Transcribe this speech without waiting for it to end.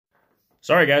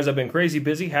Sorry guys, I've been crazy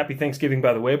busy. Happy Thanksgiving,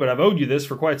 by the way, but I've owed you this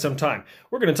for quite some time.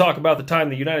 We're going to talk about the time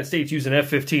the United States used an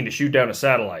F-15 to shoot down a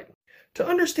satellite. To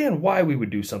understand why we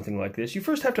would do something like this, you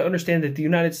first have to understand that the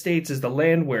United States is the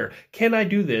land where "can I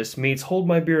do this" meets "hold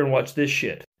my beer and watch this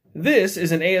shit." This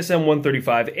is an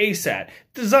ASM-135 ASAT,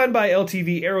 designed by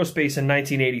LTV Aerospace in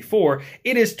 1984.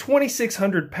 It is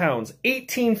 2,600 pounds,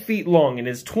 18 feet long, and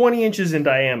is 20 inches in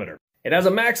diameter. It has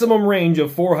a maximum range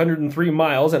of 403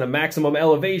 miles and a maximum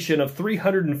elevation of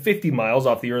 350 miles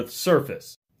off the Earth's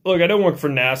surface. Look, I don't work for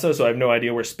NASA, so I have no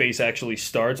idea where space actually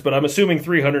starts, but I'm assuming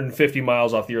 350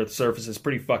 miles off the Earth's surface is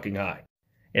pretty fucking high.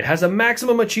 It has a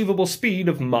maximum achievable speed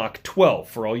of Mach 12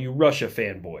 for all you Russia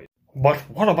fanboys. But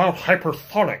what about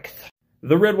hypersonics?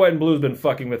 The red, white, and blue's been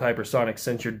fucking with hypersonics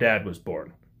since your dad was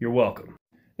born. You're welcome.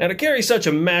 Now, to carry such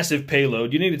a massive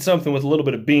payload, you needed something with a little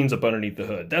bit of beans up underneath the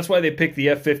hood. That's why they picked the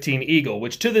F-15 Eagle,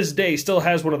 which to this day still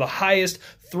has one of the highest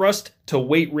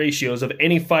thrust-to-weight ratios of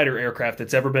any fighter aircraft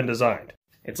that's ever been designed.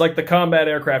 It's like the combat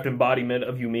aircraft embodiment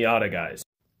of you Miata guys.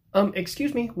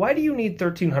 Excuse me, why do you need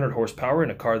 1,300 horsepower in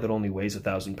a car that only weighs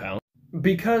 1,000 pounds?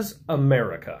 Because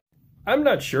America. I'm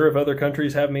not sure if other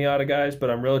countries have Miata guys, but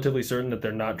I'm relatively certain that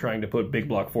they're not trying to put big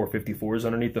block 454s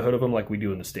underneath the hood of them like we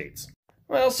do in the States.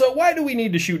 Well, so why do we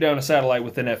need to shoot down a satellite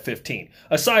with an F-15,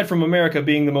 aside from America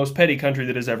being the most petty country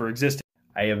that has ever existed?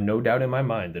 I have no doubt in my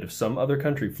mind that if some other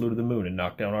country flew to the moon and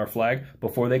knocked down our flag,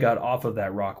 before they got off of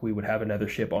that rock, we would have another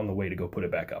ship on the way to go put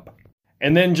it back up.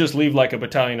 And then just leave like a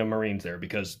battalion of Marines there,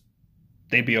 because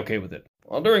they'd be okay with it.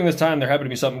 Well, during this time, there happened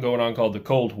to be something going on called the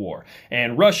Cold War,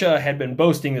 and Russia had been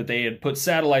boasting that they had put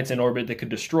satellites in orbit that could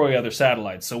destroy other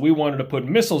satellites, so we wanted to put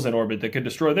missiles in orbit that could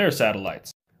destroy their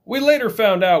satellites. We later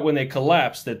found out when they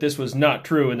collapsed that this was not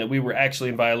true and that we were actually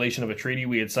in violation of a treaty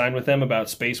we had signed with them about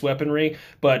space weaponry,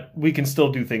 but we can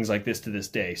still do things like this to this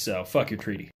day, so fuck your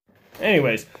treaty.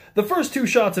 Anyways, the first two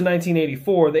shots in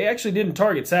 1984, they actually didn't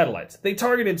target satellites. They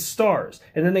targeted stars,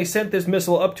 and then they sent this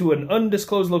missile up to an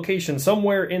undisclosed location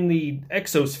somewhere in the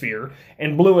exosphere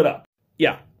and blew it up.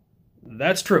 Yeah,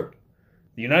 that's true.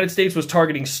 The United States was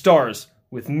targeting stars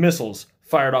with missiles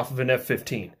fired off of an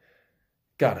F-15.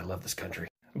 God, I love this country.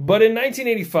 But in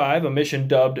 1985, a mission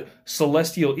dubbed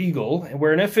Celestial Eagle,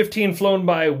 where an F-15 flown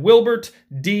by Wilbert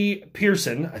D.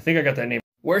 Pearson, I think I got that name,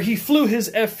 where he flew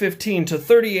his F-15 to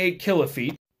 38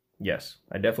 kilofeet. Yes,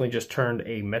 I definitely just turned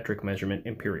a metric measurement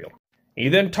imperial. He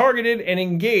then targeted and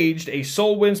engaged a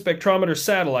Sol Wind Spectrometer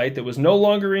satellite that was no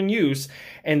longer in use,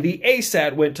 and the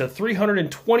ASAT went to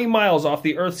 320 miles off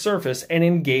the Earth's surface and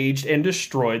engaged and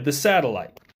destroyed the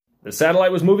satellite. The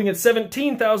satellite was moving at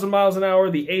 17,000 miles an hour,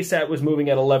 the ASAT was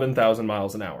moving at 11,000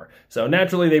 miles an hour. So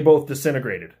naturally, they both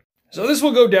disintegrated. So this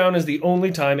will go down as the only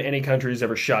time any country has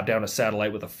ever shot down a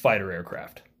satellite with a fighter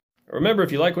aircraft. Remember,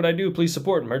 if you like what I do, please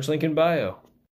support. Merch link in bio.